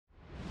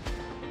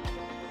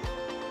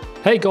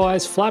Hey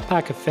guys,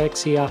 Flatpak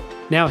Effects here.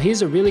 Now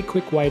here's a really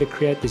quick way to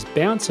create this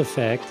bounce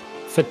effect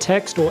for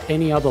text or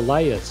any other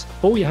layers.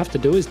 All you have to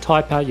do is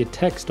type out your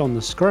text on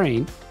the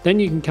screen, then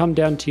you can come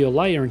down to your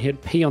layer and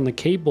hit P on the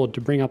keyboard to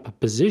bring up a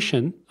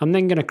position. I'm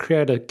then going to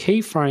create a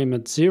keyframe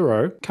at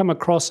 0, come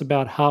across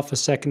about half a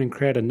second and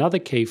create another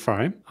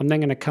keyframe. I'm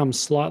then going to come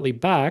slightly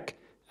back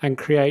and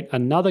create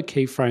another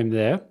keyframe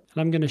there. And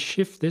I'm going to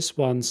shift this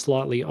one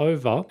slightly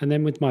over, and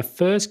then with my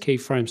first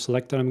keyframe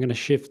selected, I'm going to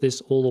shift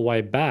this all the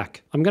way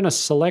back. I'm going to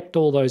select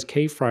all those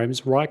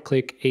keyframes, right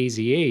click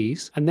Easy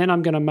Ease, and then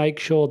I'm going to make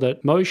sure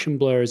that motion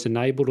blur is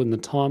enabled in the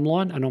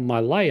timeline and on my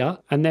layer,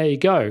 and there you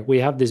go, we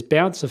have this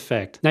bounce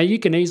effect. Now you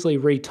can easily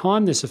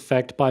retime this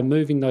effect by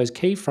moving those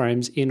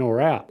keyframes in or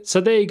out.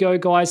 So there you go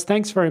guys,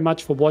 thanks very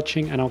much for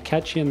watching, and I'll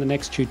catch you in the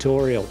next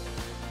tutorial.